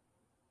yourself.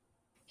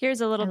 Here's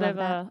a little bit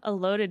of a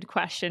loaded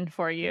question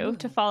for you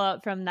to follow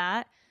up from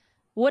that.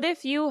 What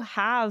if you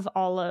have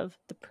all of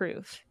the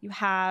proof? You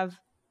have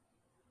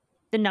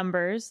the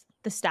numbers,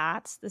 the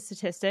stats, the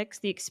statistics,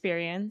 the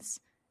experience,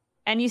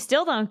 and you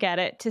still don't get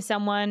it to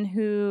someone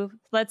who,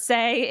 let's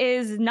say,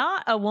 is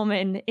not a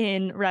woman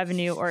in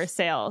revenue or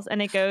sales,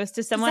 and it goes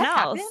to someone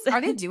else. Happen?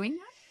 Are they doing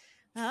that?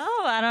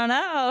 Oh, I don't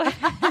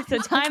know. It's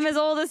a time as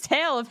old as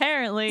tale,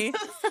 apparently.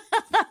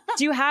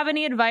 Do you have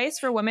any advice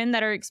for women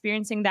that are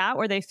experiencing that,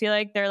 where they feel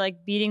like they're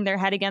like beating their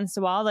head against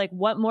the wall? Like,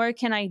 what more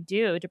can I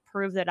do to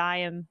prove that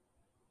I'm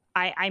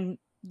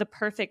the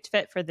perfect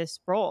fit for this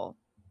role?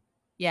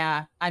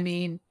 Yeah. I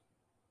mean,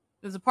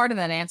 there's a part of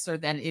that answer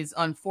that is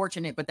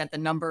unfortunate, but that the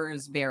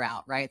numbers bear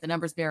out, right? The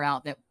numbers bear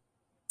out that,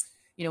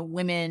 you know,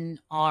 women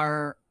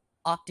are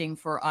opting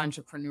for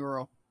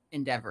entrepreneurial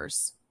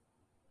endeavors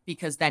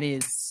because that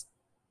is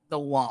the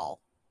wall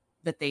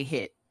that they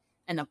hit.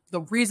 And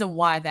the reason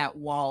why that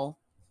wall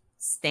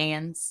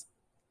stands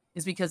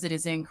is because it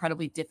is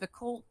incredibly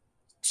difficult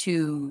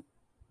to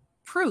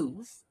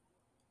prove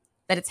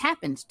that it's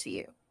happened to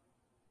you.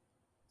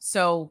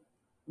 So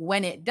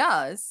when it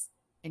does,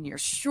 and you're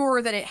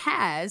sure that it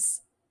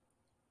has,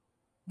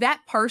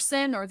 that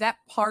person or that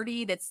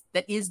party that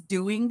is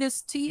doing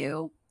this to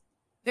you,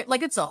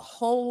 like it's a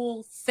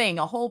whole thing,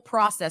 a whole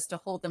process to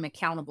hold them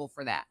accountable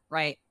for that,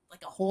 right?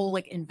 Like a whole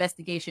like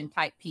investigation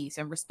type piece.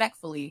 And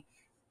respectfully,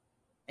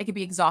 it can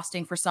be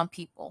exhausting for some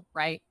people,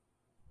 right?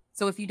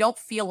 So if you don't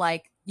feel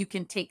like you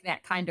can take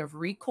that kind of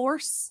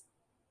recourse,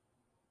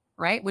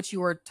 right, which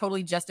you are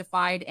totally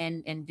justified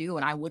and do,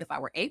 and I would if I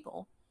were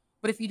able.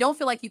 But if you don't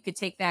feel like you could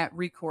take that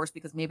recourse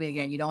because maybe,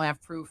 again, you don't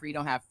have proof or you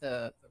don't have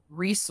the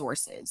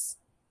resources,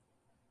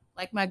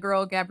 like my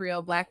girl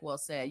Gabrielle Blackwell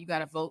said, you got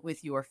to vote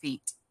with your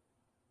feet.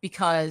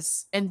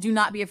 Because, and do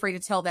not be afraid to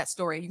tell that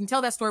story. You can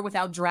tell that story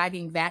without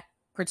dragging that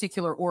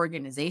particular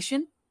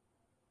organization,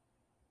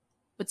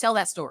 but tell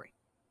that story,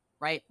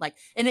 right? Like,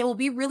 and it will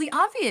be really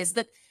obvious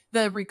that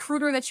the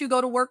recruiter that you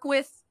go to work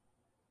with,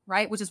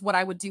 right, which is what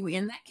I would do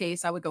in that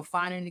case, I would go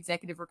find an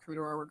executive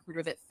recruiter or a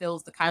recruiter that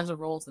fills the kinds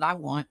of roles that I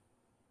want.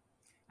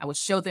 I would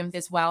show them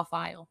this WOW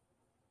file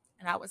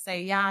and I would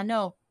say, yeah, I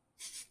know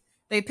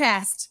they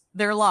passed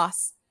their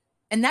loss.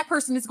 And that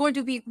person is going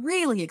to be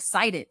really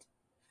excited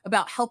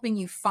about helping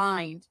you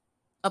find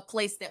a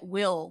place that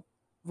will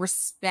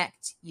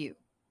respect you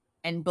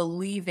and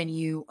believe in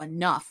you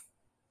enough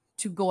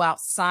to go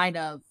outside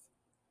of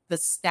the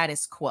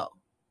status quo,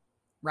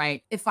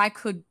 right? If I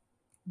could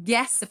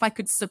guess, if I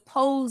could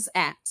suppose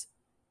at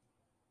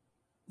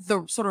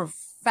the sort of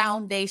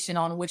foundation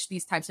on which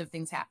these types of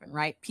things happen,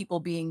 right? People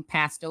being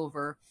passed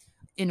over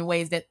in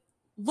ways that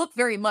look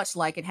very much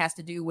like it has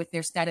to do with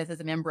their status as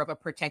a member of a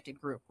protected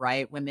group,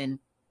 right? Women,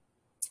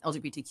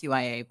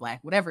 LGBTQIA,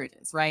 Black, whatever it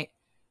is, right?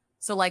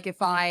 So like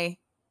the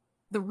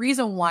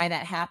reason why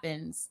that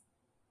happens,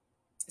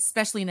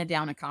 especially in a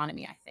down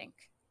economy, I think,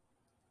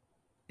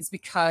 is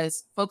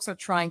because folks are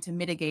trying to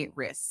mitigate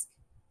risk.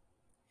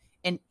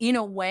 And in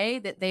a way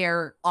that they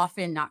are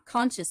often not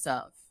conscious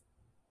of,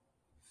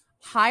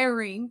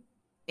 hiring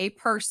a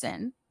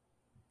person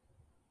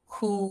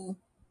who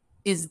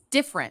is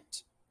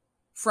different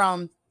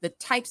from the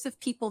types of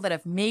people that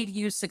have made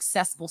you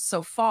successful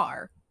so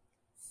far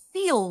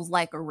feels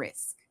like a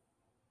risk.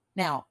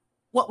 Now,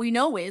 what we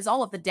know is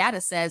all of the data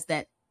says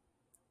that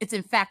it's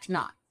in fact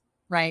not,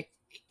 right?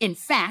 In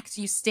fact,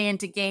 you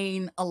stand to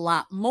gain a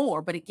lot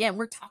more. But again,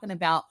 we're talking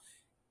about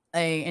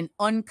an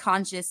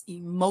unconscious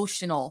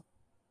emotional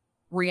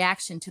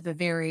reaction to the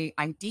very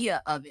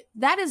idea of it.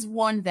 That is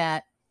one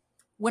that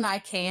when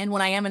I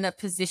am in a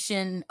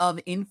position of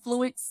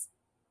influence,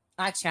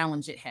 I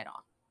challenge it head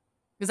on.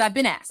 Because I've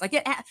been asked, I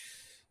get asked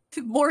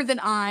more than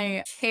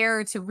I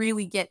care to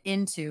really get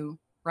into,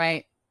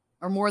 right?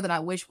 Or more than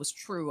I wish was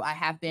true. I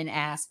have been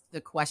asked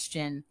the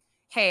question,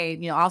 hey,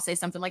 you know, I'll say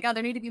something like, oh,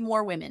 there need to be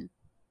more women,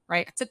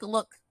 right? I took a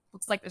look.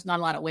 Looks like there's not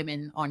a lot of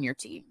women on your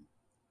team,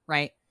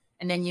 right?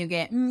 And then you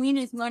get, we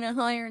just want to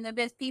hire the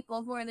best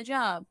people for the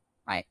job,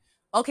 right?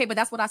 Okay, but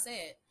that's what I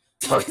said.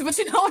 But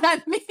you know what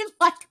I mean?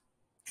 Like,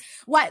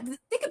 what?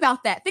 Think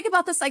about that. Think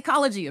about the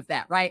psychology of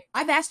that, right?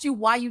 I've asked you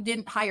why you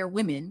didn't hire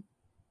women,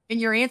 and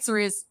your answer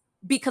is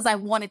because I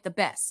wanted the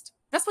best.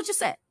 That's what you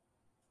said.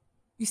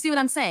 You see what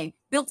I'm saying?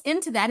 Built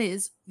into that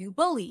is you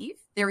believe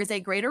there is a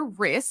greater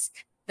risk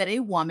that a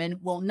woman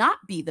will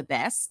not be the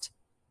best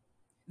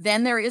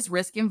than there is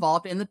risk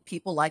involved in the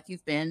people like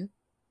you've been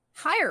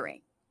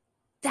hiring.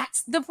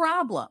 That's the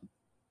problem.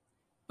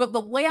 But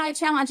the way I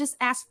just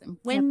asked them,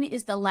 when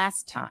is the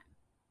last time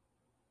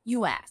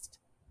you asked,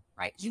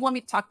 right? Do you want me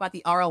to talk about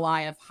the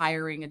ROI of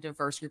hiring a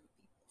diverse group of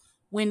people?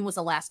 When was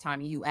the last time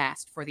you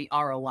asked for the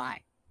ROI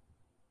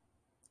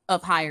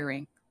of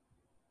hiring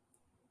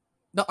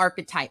the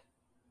archetype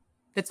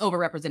that's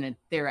overrepresented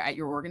there at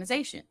your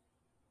organization?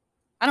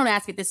 I don't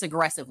ask it this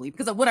aggressively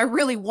because of what I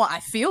really want. I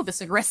feel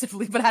this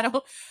aggressively,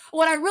 but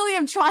what I really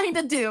am trying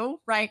to do,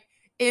 right,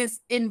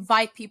 is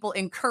invite people,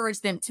 encourage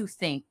them to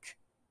think.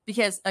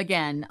 Because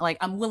again, like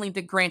I'm willing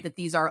to grant that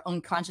these are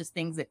unconscious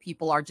things that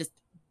people are just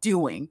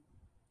doing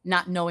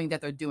not knowing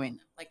that they're doing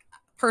them. Like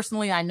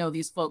personally, I know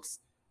these folks,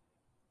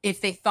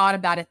 if they thought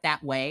about it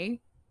that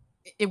way,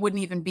 it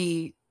wouldn't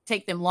even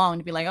take them long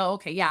to be like, oh,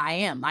 okay, yeah, I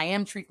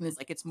am treating this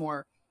like it's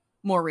more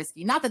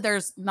risky. Not that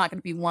there's not going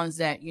to be ones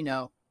that,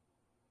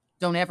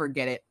 don't ever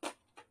get it.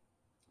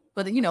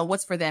 But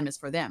what's for them is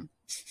for them.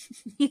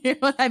 You know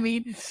what I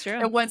mean? It's true.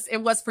 And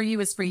what's for you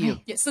is for you.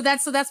 Yeah, so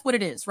that's what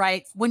it is,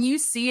 right? When you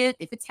see it,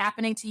 if it's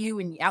happening to you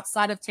and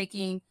outside of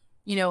taking,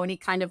 any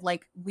kind of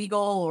like legal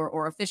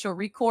or official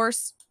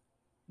recourse,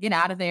 get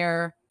out of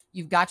there.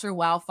 You've got your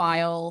WOW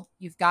file.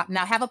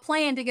 Now have a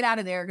plan to get out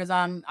of there, because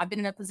I've been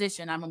in a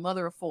position. I'm a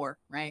mother of 4,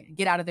 right?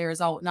 Get out of there is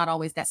not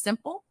always that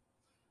simple,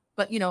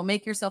 but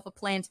make yourself a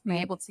plan to be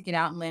able to get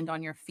out and land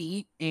on your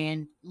feet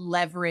and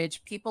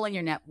leverage people in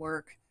your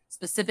network,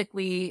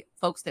 specifically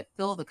folks that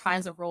fill the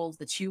kinds of roles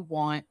that you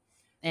want,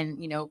 and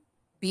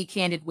be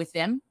candid with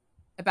them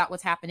about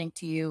what's happening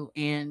to you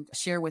and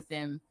share with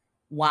them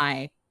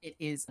why it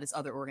is this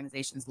other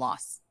organization's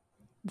loss.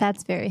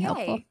 That's very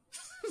helpful.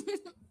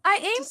 I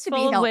aim Just to be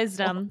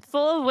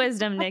full of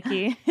wisdom,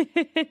 Nikki.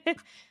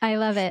 I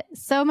love it.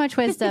 So much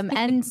wisdom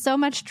and so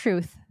much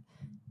truth.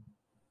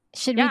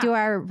 Should we do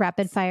our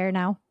rapid fire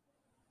now?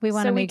 We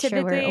want to make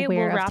sure we're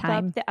aware of wrap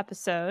time. up the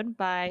episode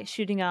by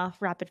shooting off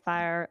rapid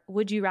fire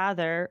would you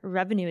rather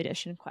revenue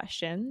edition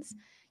questions.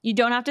 You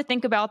don't have to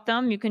think about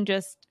them. You can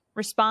just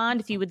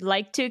respond. If you would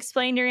like to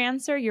explain your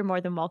answer, you're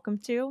more than welcome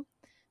to.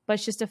 But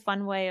it's just a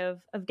fun way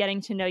of getting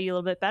to know you a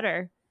little bit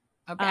better.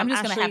 Okay, I'm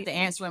just going to have to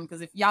answer them,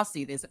 because if y'all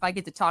see this, if I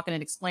get to talking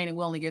and explaining,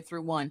 we'll only get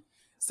through one.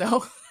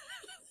 So,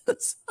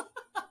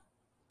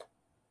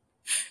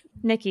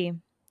 Nikki,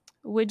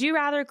 would you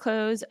rather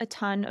close a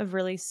ton of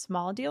really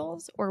small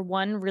deals or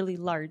one really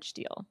large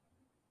deal?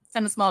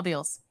 Send the small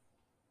deals.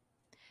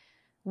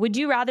 Would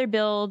you rather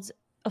build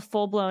a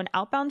full-blown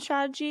outbound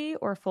strategy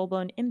or a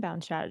full-blown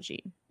inbound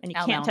strategy? And you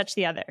can't touch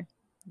the other.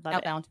 Love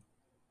outbound. It.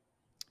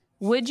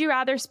 Would you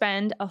rather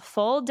spend a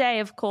full day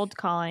of cold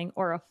calling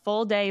or a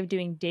full day of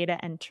doing data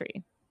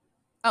entry?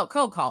 Oh,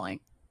 cold calling.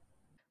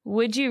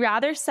 Would you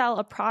rather sell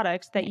a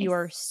product that you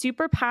are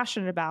super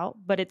passionate about,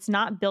 but it's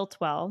not built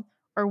well?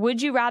 Or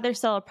would you rather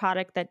sell a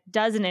product that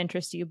doesn't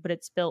interest you, but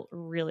it's built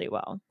really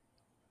well?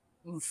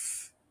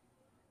 Oof.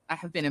 I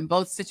have been in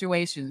both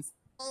situations.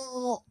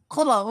 Oh,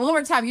 hold on. One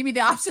more time. Give me the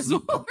options.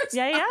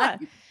 Yeah.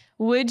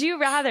 Would you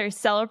rather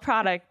sell a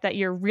product that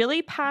you're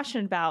really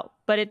passionate about,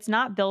 but it's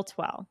not built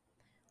well?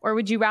 Or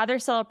would you rather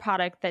sell a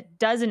product that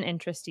doesn't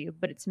interest you,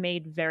 but it's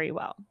made very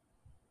well?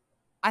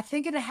 I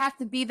think it'd have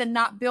to be the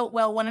not built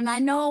well one. And I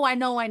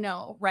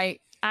know,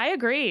 right? I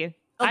agree.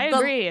 How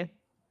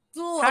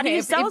do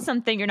you sell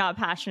something you're not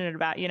passionate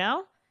about,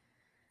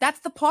 That's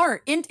the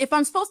part. If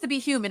I'm supposed to be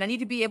human, I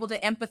need to be able to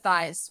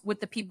empathize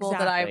with the people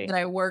that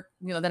I work,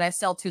 that I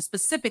sell to,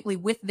 specifically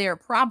with their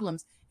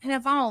problems. And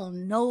if I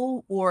don't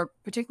know or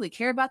particularly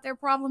care about their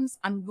problems,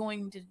 I'm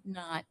going to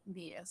not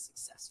be as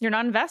successful. You're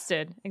not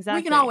invested.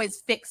 Exactly. We can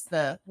always fix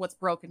what's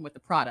broken with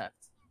the product,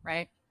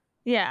 right?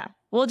 Yeah.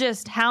 We'll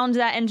just hound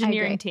that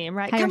engineering team,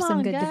 right? Hire Come some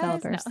on, good guys.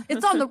 developers. No.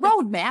 It's on the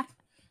roadmap.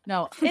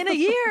 No. In a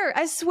year,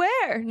 I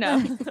swear.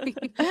 No.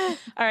 All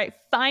right.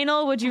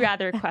 Final would you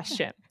rather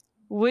question.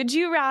 Would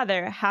you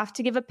rather have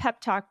to give a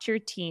pep talk to your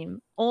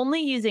team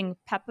only using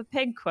Peppa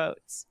Pig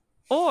quotes,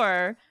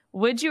 or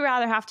would you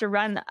rather have to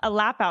run a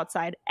lap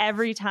outside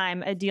every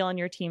time a deal on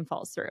your team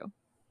falls through?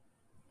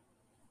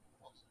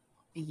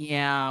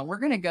 Yeah, we're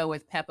going to go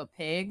with Peppa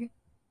Pig.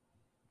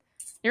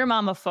 You're a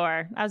mom of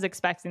 4. I was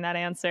expecting that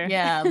answer.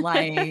 Yeah,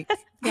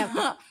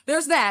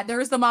 there's that.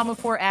 There is the mom of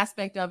 4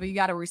 aspect of it. You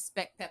got to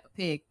respect Peppa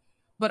Pig.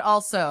 But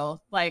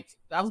also, I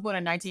was born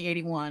in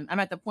 1981. I'm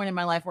at the point in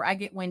my life where I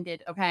get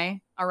winded,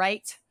 okay? All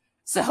right?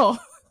 So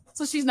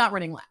she's not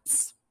running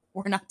laps.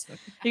 We're not doing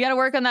that. You got to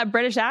work on that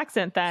British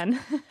accent then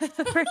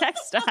for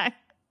next time.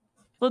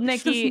 Well,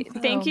 Nikki,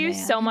 thank you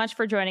so much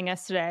for joining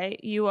us today.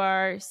 You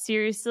are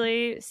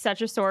seriously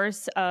such a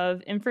source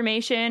of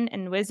information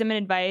and wisdom and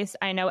advice.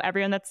 I know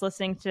everyone that's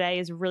listening today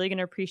is really going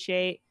to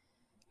appreciate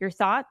your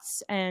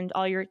thoughts and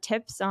all your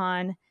tips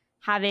on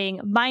having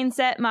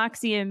mindset,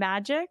 moxie, and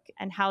magic,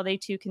 and how they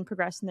too can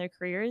progress in their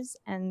careers.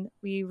 And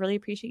we really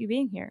appreciate you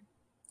being here.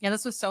 Yeah,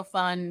 this was so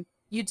fun.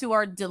 You two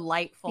are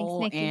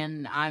delightful. Thanks, Nikki.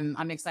 And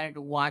I'm excited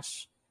to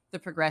watch the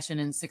progression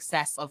and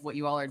success of what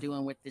you all are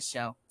doing with this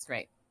show. It's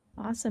great.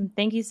 Awesome.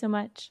 Thank you so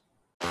much.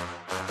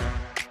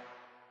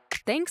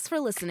 Thanks for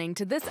listening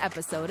to this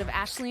episode of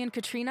Ashley and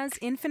Katrina's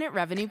Infinite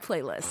Revenue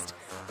Playlist.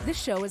 This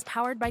show is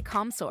powered by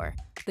ComSoar,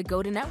 the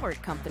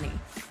go-to-network company.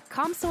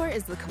 ComSoar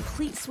is the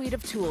complete suite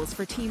of tools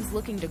for teams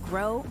looking to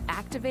grow,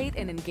 activate,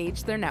 and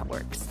engage their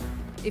networks.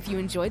 If you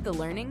enjoyed the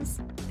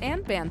learnings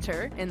and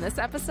banter in this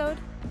episode,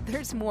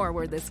 there's more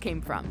where this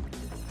came from.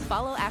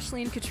 Follow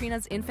Ashley and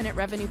Katrina's Infinite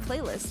Revenue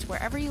Playlist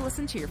wherever you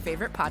listen to your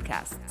favorite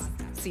podcasts.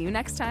 See you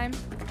next time.